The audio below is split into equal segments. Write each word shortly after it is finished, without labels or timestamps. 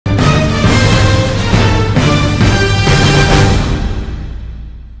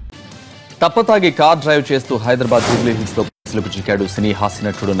తప్పతాగి car drive చేస్తూ Hyderabad Jubilee hills లో పోలీసులకు చిక్కాడు సినీ హాస్య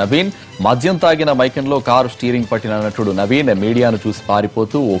నటుడు నవీన్. మద్యం తాగిన మైకంలో కారు స్టీరింగ్ పట్టిన నటుడు నవీన్ మీడియాను చూసి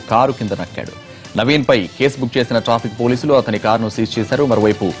పారిపోతూ ఓ కారు కింద నక్కాడు. నవీన్ పై కేసు బుక్ చేసిన ట్రాఫిక్ పోలీసులు అతని కారును సీజ్ చేశారు.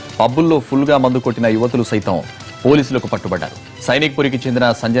 మరోవైపు పబ్బుల్లో ఫుల్ గా మందు కొట్టిన యువతులు సైతం పోలీసులకు పట్టుబడ్డారు. సైనిక్పురికి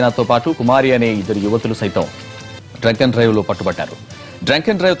చెందిన సంజనాతో పాటు కుమారి అనే ఇద్దరు యువతులు సైతం డ్రంక్ అండ్ డ్రైవ్ లో పట్టుబడ్డారు. డ్రంక్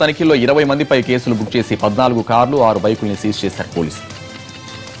అండ్ డ్రైవ్ తనిఖీల్లో 20 మందిపై కేసులు బుక్ చేసి 14 కార్లు 6 బైకుల్ని సీజ్ చేశారు పోలీసులు.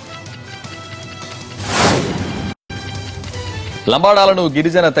 లంబాడాలను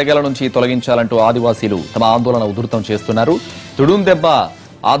గిరిజన తెగల నుంచి తొలగించాలంటూ ఆదివాసీలు తమ ఆందోళన ఉధృతం చేస్తున్నారు. తుడుందెబ్బ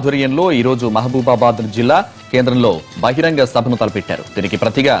ఆధ్వర్యంలో ఈరోజు మహబూబాబాద్ జిల్లా కేంద్రంలో బహిరంగ సభను తలపెట్టారు. దీనికి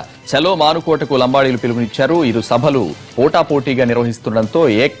ప్రతిగా చలో మానుకోటకు లంబాడీలు పిలుపునిచ్చారు. ఇరు సభలు పోటాపోటీగా నిర్వహిస్తుండటంతో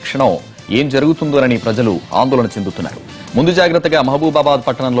ఏ క్షణం ఏం జరుగుతుందోనని ప్రజలు ఆందోళన చెందుతున్నారు. ముందు జాగ్రత్తగా మహబూబాబాద్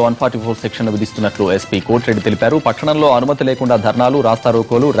పట్టణంలో 144 సెక్షన్ విధిస్తున్నట్లు ఎస్పీ కోటిరెడ్డి తెలిపారు. పట్టణంలో అనుమతి లేకుండా ధర్నాలు,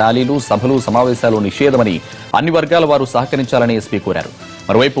 రాస్తారోకోలు, ర్యాలీలు, సభలు, సమావేశాలు నిషేధమని అన్ని వర్గాల వారు సహకరించాలని ఎస్పీ కోరారు.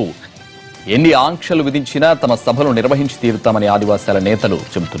 మరోవైపు ఎన్ని ఆంక్షలు విధించినా తమ సభలు నిర్వహించి తీరుతామని ఆదివాసీల నేతలు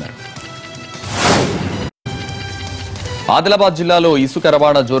చెబుతున్నారు. ఆదిలాబాద్ జిల్లాలో ఇసుక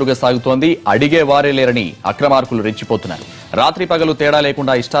రవాణా జోరుగా సాగుతోంది. అడిగే వారే లేరని అక్రమార్కులు రెచ్చిపోతున్నారు. రాత్రి పగలు తేడా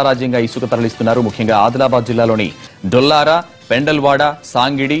లేకుండా ఇష్టారాజ్యంగా ఇసుక తరలిస్తున్నారు. ముఖ్యంగా ఆదిలాబాద్ జిల్లాలోని డొల్లారా, పెండల్వాడ,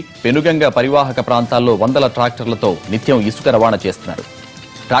 సాంగిడి, పెనుగంగ పరివాహక ప్రాంతాల్లో వందల ట్రాక్టర్లతో నిత్యం ఇసుక రవాణా చేస్తున్నారు.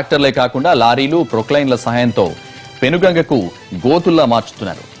 ట్రాక్టర్లే కాకుండా లారీలు, ప్రొక్లైన్ల సహాయంతో పెనుగంగకు గోతుల్లా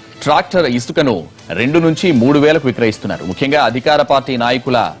మార్చుతున్నారు. ట్రాక్టర్ ఇసుకను 2 నుంచి 3 వేలకు విక్రయిస్తున్నారు. ముఖ్యంగా అధికార పార్టీ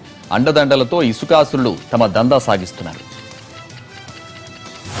నాయకుల అండదండలతో ఇసుకాసులు తమ దందా సాగిస్తున్నారు.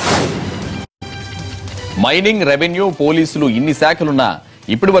 మైనింగ్, రెవెన్యూ, పోలీసులు ఇన్ని శాఖలున్నా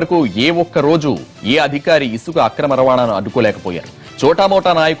ఇప్పటి వరకు ఏ ఒక్క రోజు ఏ అధికారి ఇసుక అక్రమ రవాణాను అడ్డుకోలేకపోయారు.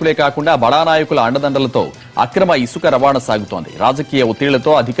 చోటామోటా నాయకులే కాకుండా బడా నాయకుల అండదండలతో అక్రమ ఇసుక రవాణా సాగుతోంది. రాజకీయ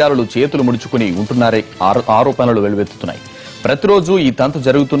ఒత్తిళ్లతో అధికారులు చేతులు ముడుచుకుని ఉంటున్నారే ఆరోపణలు వెలువెత్తుతున్నాయి. ప్రతిరోజు ఈ తంతు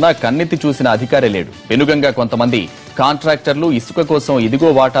జరుగుతున్నా కన్నెత్తి చూసిన అధికారే లేడు. పెనుగంగా కొంతమంది కాంట్రాక్టర్లు ఇసుక కోసం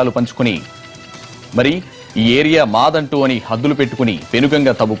ఇదిగో వాటాలు పంచుకుని మరి ఈ ఏరియా మాదంటూ అని హద్దులు పెట్టుకుని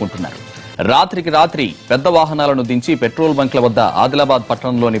పెనుగంగా తవ్వుకుంటున్నారు. రాత్రికి రాత్రి పెద్ద వాహనాలను దించి పెట్రోల్ బంక్ల వద్ద ఆదిలాబాద్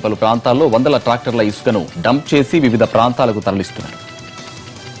పట్టణంలోని పలు ప్రాంతాల్లో వందల ట్రాక్టర్ల ఇసుకను డంప్ చేసి వివిధ ప్రాంతాలకు తరలిస్తున్నారు.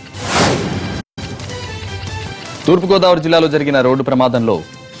 తూర్పుగోదావరి జిల్లాలో జరిగిన రోడ్డు ప్రమాదంలో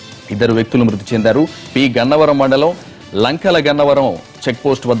 2 వ్యక్తులు మృతి చెందారు. పి గన్నవరం మండలం లంకల గన్నవరం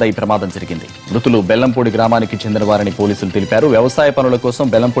చెక్పోస్ట్ వద్ద ఈ ప్రమాదం జరిగింది. మృతులు బెల్లంపూడి గ్రామానికి చెందిన వారని పోలీసులు తెలిపారు. వ్యవసాయ పనుల కోసం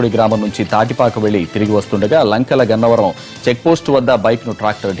బెల్లంపూడి గ్రామం నుంచి తాటిపాక వెళ్లి తిరిగి వస్తుండగా లంకల గన్నవరం చెక్పోస్ట్ వద్ద బైక్ ను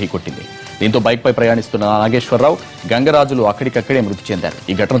ట్రాక్టర్ ఢీకొట్టింది. దీంతో బైక్ పై ప్రయాణిస్తున్న నాగేశ్వరరావు, గంగరాజులు అక్కడికక్కడే మృతి చెందారు.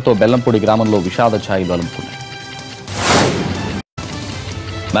 ఈ ఘటనతో బెల్లంపూడి గ్రామంలో విషాద ఛాయలు అలుముకున్నాయి.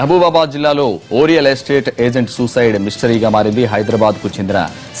 మహబూబాబాద్ జిల్లాలో ఓరియల్ ఎస్టేట్ ఏజెంట్ సూసైడ్ మిస్టరీగా మారింది. హైదరాబాద్ కు చెందిన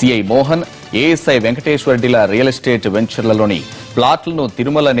CI Mohan, ASI వెంకటేశ్వరడిల real estate వెంచర్లలోని ప్లాట్లను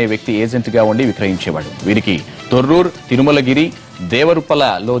Tirumala అనే వ్యక్తి ఏజెంట్ గా ఉండి విక్రయించేవాడు. వీరికి తొర్రూర్, తిరుమలగిరి,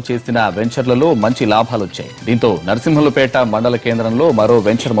 దేవరుప్పలలో చేసిన వెంచర్లలో మంచి లాభాలు వచ్చాయి. దీంతో నరసింహులపేట మండల కేంద్రంలో మరో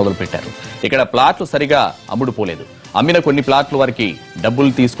వెంచర్ మొదలుపెట్టారు. ఇక్కడ ప్లాట్లు సరిగా అమ్ముడుపోలేదు. అమ్మిన కొన్ని ప్లాట్లు వారికి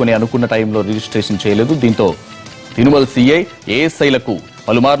డబ్బులు తీసుకుని అనుకున్న టైంలో రిజిస్ట్రేషన్ చేయలేదు. దీంతో తిరుమల సిఐ, ఏఎస్ఐలకు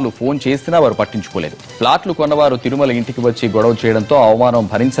పలుమార్లు ఫోన్ చేసినా వారు పట్టించుకోలేదు. ప్లాట్లు కొన్నవారు తిరుమల ఇంటికి వచ్చి గొడవ చేయడంతో అవమానం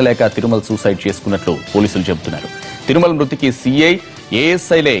భరించలేక తిరుమల సూసైడ్ చేసుకున్నట్లు పోలీసులు చెబుతున్నారు. తిరుమల మృతికి సిఐ,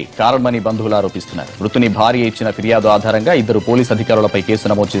 ఏఎస్ఐలే కారణమని బంధువులు ఆరోపిస్తున్నారు. మృతుని భార్య ఇచ్చిన ఫిర్యాదు ఆధారంగా 2 పోలీసు అధికారులపై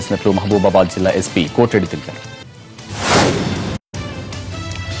కేసు నమోదు చేసినట్లు మహబూబాబాద్ జిల్లా ఎస్పీ కోటిరెడ్డి తెలిపారు.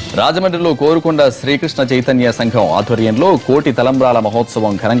 రాజమండ్రిలో కోరుకొండ శ్రీకృష్ణ చైతన్య సంఘం ఆధ్వర్యంలో కోటి తలంబ్రాల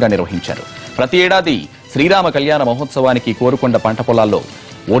మహోత్సవం ఘనంగా నిర్వహించారు. ప్రతి ఏడాది శ్రీరామ కళ్యాణ మహోత్సవానికి కోరుకొండ పంట పొలాల్లో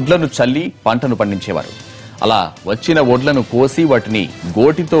ఒడ్లను చల్లి పంటను పండించేవారు. అలా వచ్చిన ఒడ్లను కోసి వాటిని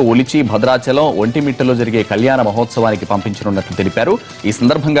గోటితో ఒలిచి భద్రాచలం, ఒంటిమిట్టలో జరిగే కళ్యాణ మహోత్సవానికి పంపించనున్నట్లు తెలిపారు. ఈ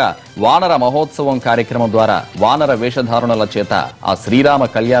సందర్భంగా వానర మహోత్సవం కార్యక్రమం ద్వారా వానర వేషధారణల చేత ఆ శ్రీరామ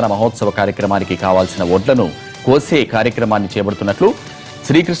కళ్యాణ మహోత్సవ కార్యక్రమానికి కావాల్సిన ఒడ్లను కోసే కార్యక్రమాన్ని చేపడుతున్నట్లు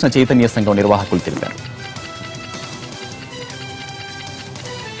శ్రీకృష్ణ చైతన్య సంఘం నిర్వాహకులు తెలిపారు.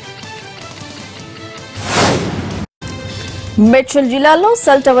 మేడ్చల్ జిల్లాలో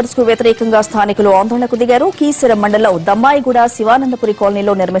సెల్ టవర్స్ కు వ్యతిరేకంగా స్థానికులు ఆందోళనకు దిగారు. కీసర మండలం దమ్మాయిగూడ శివానందపురి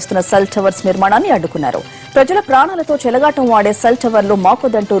కాలనీలో నిర్మిస్తున్న సెల్ టవర్స్ నిర్మాణాన్ని అడ్డుకున్నారు. ప్రజల ప్రాణాలతో చెలగాటం వాడే సెల్ టవర్లు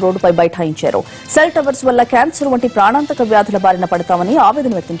మాకొద్దంటూ రోడ్డుపై బైఠాయించారు. సెల్ టవర్స్ వల్ల క్యాన్సర్ వంటి ప్రాణాంతక వ్యాధుల బారిన పడతామని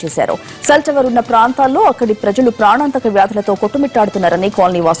ఆవేదన వ్యక్తం చేశారు. సెల్ టవర్ ఉన్న ప్రాంతాల్లో అక్కడి ప్రజలు ప్రాణాంతక వ్యాధులతో కొట్టుమిట్టాడుతున్నారని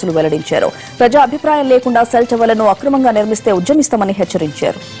కాలనీ వాసులు వెల్లడించారు. ప్రజా అభిప్రాయం లేకుండా సెల్ టవర్లను అక్రమంగా నిర్మిస్తే ఉద్యమిస్తామని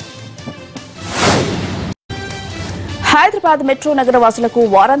హెచ్చరించారు. హైదరాబాద్ హైదరాబాద్ మెట్రో నగరవాసులకు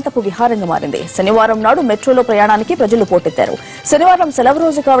వారాంతపు విహారంగా మారింది. శనివారం నాడు మెట్రోలో ప్రయాణానికి ప్రజలు పోటెత్తారు. శనివారం సెలవు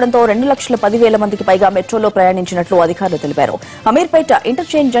రోజు కావడంతో 2,10,000 మందికి పైగా మెట్రోలో ప్రయాణించినట్లు అధికారులు తెలిపారు. Ameerpet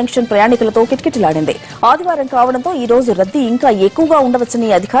interchange junction ప్రయాణికులతో కిటకిటలాడింది. ఆదివారం కావడంతో ఈ రోజు రద్దీ ఇంకా ఎక్కువగా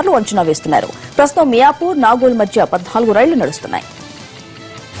ఉండవచ్చని అధికారులు అంచనా వేస్తున్నారు. ప్రస్తుతం మియాపూర్, నాగోల్ మధ్య 14 రైళ్లు నడుస్తున్నాయి.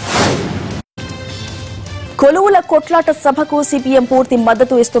 కొలువుల కొట్లాట సభకు సిపిఎం పూర్తి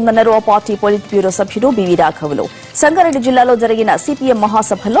మద్దతు ఇస్తుందన్నారు ఆ పార్టీ పొలిట్ బ్యూరో సభ్యుడు బివి రాఘవులు. సంగారెడ్డి జిల్లాలో జరిగిన సిపిఎం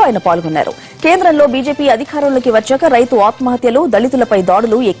మహాసభలో ఆయన పాల్గొన్నారు. కేంద్రంలో బీజేపీ అధికారంలోకి వచ్చాక రైతు ఆత్మహత్యలు, దళితులపై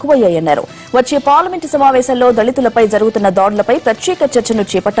దాడులు ఎక్కువయ్యాయన్నారు. వచ్చే పార్లమెంటు సమావేశాల్లో దళితులపై జరుగుతున్న దాడులపై ప్రత్యేక చర్చను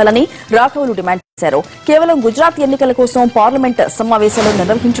చేపట్టాలని రాఘవులు డిమాండ్ చేశారు. కేవలం గుజరాత్ ఎన్నికల కోసం పార్లమెంట్ సమావేశాలు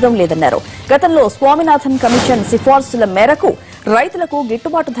నిర్వహించడం లేదన్నారు. గతంలో స్వామినాథన్ కమిషన్ సిఫార్సుల మేరకు రైతులకు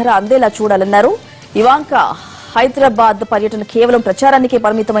గిట్టుబాటు ధర అందేలా చూడాలన్నారు. ఇవాంకా హైదరాబాద్ పర్యటన కేవలం ప్రచారానికే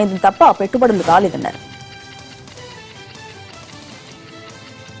పరిమితమైందని తప్ప పెట్టుబడులు రాలేదన్నారు.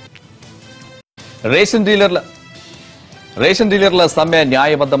 రేషన్ డీలర్ల సమ్మె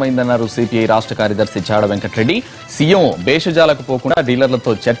న్యాయబద్దమైందన్నారు సిపిఐ రాష్ట్ర కార్యదర్శి చాడ వెంకటరెడ్డి. సీఎం భేషజాలకు పోకుండా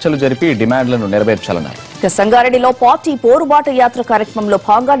డీలర్లతో చర్చలు జరిపి డిమాండ్లను నెరవేర్చాలన్నారు. సంగారెడ్డిలో పార్టీ పోరుబాట యాత్ర కార్యక్రమంలో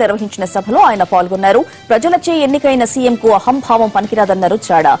భాగంగా నిర్వహించిన సభలో ఆయన పాల్గొన్నారు. ప్రజలచే ఎన్నికైన సీఎంకు అహంభావం పనికిరాదన్నారు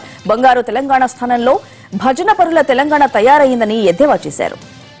చాడ. బంగారు తెలంగాణ స్థానంలో భజన పరుల తెలంగాణ తయారైందని ఎద్దేవా చేశారు.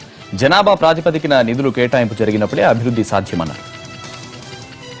 జనాభా ప్రాతిపదికన నిధులు కేటాయింపు జరిగినప్పుడే అభివృద్ధి సాధ్యమన్నారు.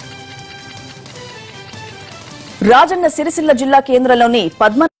 రాజన్న సిరిసిల్ల జిల్లా కేంద్రంలోని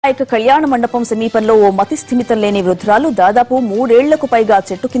పద్మనాయక కళ్యాణ మండపం సమీపంలో ఓ మతిస్థిమితం లేని వృద్ధురాలు దాదాపు 3 ఏళ్లకు పైగా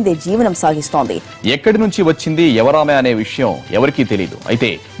చెట్టు కిందే జీవనం సాగిస్తోంది. ఎక్కడి నుంచి వచ్చింది, ఎవరామె అనే విషయం ఎవరికీ తెలియదు.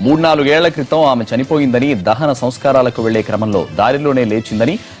 అయితే 3-4 ఏళ్ల క్రితం ఆమె చనిపోయిందని, దహన సంస్కారాలకు వెళ్లే క్రమంలో దారిలోనే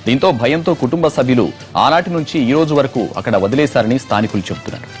లేచిందని, దీంతో భయంతో కుటుంబ సభ్యులు ఆనాటి నుంచి ఈ రోజు వరకు అక్కడ వదిలేశారని స్థానికులు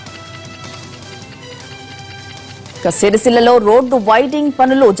చెబుతున్నారు. సిరిసిల్లలో రోడ్డు వైడింగ్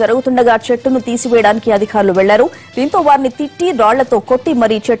పనులు జరుగుతుండగా చెట్టును తీసివేయడానికి అధికారులు వెళ్లారు. దీంతో వారిని తిట్టి, రాళ్లతో కొట్టి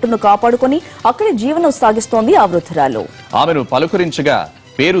మరీ చెట్టును కాపాడుకుని అక్కడే జీవనం సాగిస్తోంది ఆ వృద్ధురాలు. ఆమెను పలుకరించగా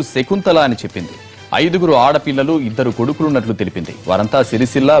పేరు శకుంతల అని చెప్పింది. 5 ఆడపిల్లలు, 2 కొడుకులున్నట్లు తెలిపింది. వారంతా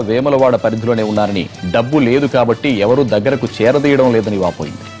సిరిసిల్ల, వేములవాడ పరిధిలోనే ఉన్నారని, డబ్బు లేదు కాబట్టి ఎవరూ దగ్గరకు చేరదీయడం లేదని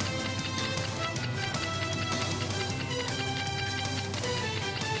వాపోయింది.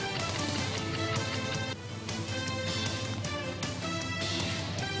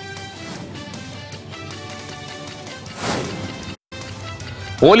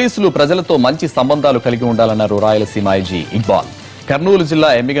 పోలీసులు ప్రజలతో మంచి సంబంధాలు కలిగి ఉండాలన్నారు రాయలసీమ ఐజీ ఇక్బాల్. కర్నూలు జిల్లా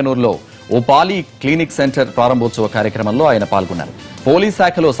ఎమ్మిగనూరులో ఓ పాలీ క్లినిక్ సెంటర్ ప్రారంభోత్సవ కార్యక్రమంలో ఆయన పాల్గొన్నారు. పోలీస్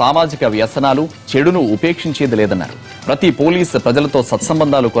శాఖలో సామాజిక వ్యసనాలు, చెడును ఉపేక్షించేది లేదన్నారు. ప్రతి పోలీస్ ప్రజలతో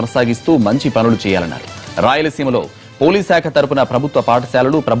సత్సంబంధాలు కొనసాగిస్తూ మంచి పనులు చేయాలన్నారు. రాయలసీమలో పోలీస్ శాఖ తరపున ప్రభుత్వ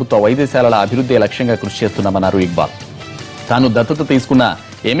పాఠశాలలు, ప్రభుత్వ వైద్యశాలల అభివృద్ధి లక్ష్యంగా కృషి చేస్తున్నామన్నారు ఇక్బాల్. తాను దత్తత తీసుకున్న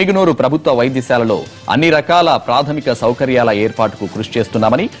ఎమిగనూరు ప్రభుత్వ వైద్యశాలలో అన్ని రకాల ప్రాథమిక సౌకర్యాల ఏర్పాటుకు కృషి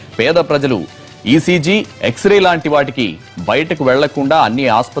చేస్తున్నామని, పేద ప్రజలు ఈసీజీ, ఎక్స్రే లాంటి వాటికి బయటకు వెళ్లకుండా అన్ని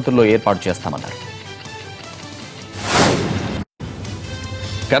ఆసుపత్రుల్లో ఏర్పాటు చేస్తామన్నారు.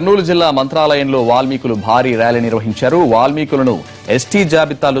 కర్నూలు జిల్లా మంత్రాలయంలో వాల్మీకులు భారీ ర్యాలీ నిర్వహించారు. వాల్మీకులను ఎస్టీ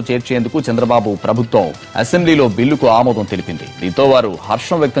జాబితాలో చేర్చేందుకు చంద్రబాబు ప్రభుత్వం అసెంబ్లీలో బిల్లుకు ఆమోదం తెలిపింది. దీంతో వారు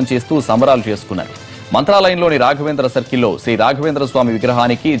హర్షం వ్యక్తం చేస్తూ సంబరాలు చేసుకున్నారు. మంత్రాలయంలోని రాఘవేంద్ర సర్కిల్లో శ్రీ రాఘవేంద్ర స్వామి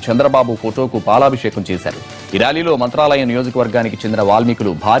విగ్రహానికి చంద్రబాబు ఫోటోకు పాలాభిషేకం చేశారు. ఈ ర్యాలీలో మంత్రాలయం నియోజకవర్గానికి చెందిన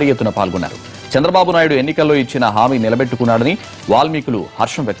వాల్మీకులు భారీ ఎత్తున పాల్గొన్నారు. చంద్రబాబు నాయుడు ఎన్నికల్లో ఇచ్చిన హామీ నిలబెట్టుకున్నాడని వాల్మీకులు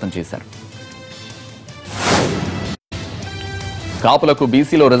హర్షం వ్యక్తం చేశారు. కాపులకు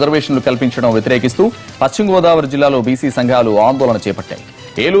బీసీలో రిజర్వేషన్లు కల్పించడం వ్యతిరేకిస్తూ పశ్చిమ గోదావరి జిల్లాలో బీసీ సంఘాలు ఆందోళన చేపట్టాయి.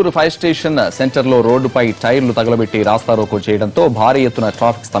 ఏలూరు ఫైర్ స్టేషన్ సెంటర్లో రోడ్డుపై టైర్లు తగలబెట్టి రాస్తారోకో చేయడంతో భారీ ఎత్తున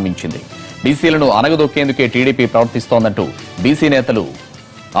ట్రాఫిక్ స్తంభించింది. బీసీలను అనగదొక్కేందుకే టీడీపీ ప్రవర్తిస్తోందంటూ బీసీ నేతలు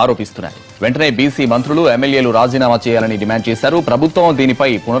ఆరోపిస్తున్నారు. వెంటనే బీసీ మంత్రులు, ఎమ్మెల్యేలు రాజీనామా చేయాలని డిమాండ్ చేశారు. ప్రభుత్వం దీనిపై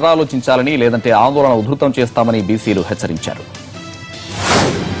పునరాలోచించాలని, లేదంటే ఆందోళన ఉధృతం చేస్తామని బీసీలు హెచ్చరించారు.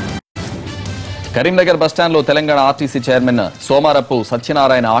 కరీంనగర్ బస్టాండ్లో తెలంగాణ ఆర్టీసీ చైర్మన్ సోమారపు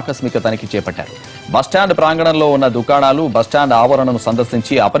సత్యనారాయణ ఆకస్మిక తనిఖీ చేపట్టారు. బస్టాండ్ ప్రాంగణంలో ఉన్న దుకాణాలు, బస్టాండ్ ఆవరణను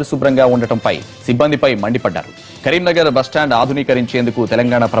సందర్శించి అపరిశుభ్రంగా ఉండటంపై సిబ్బందిపై మండిపడ్డారు. కరీంనగర్ బస్టాండ్ ఆధునీకరించేందుకు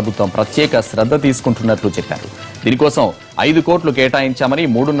తెలంగాణ ప్రభుత్వం ప్రత్యేక శ్రద్ధ తీసుకుంటున్నట్లు చెప్పారు. దీనికోసం 5 కోట్లు కేటాయించామని,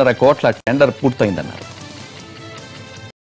 3.5 కోట్ల టెండర్ పూర్తయిందన్నారు.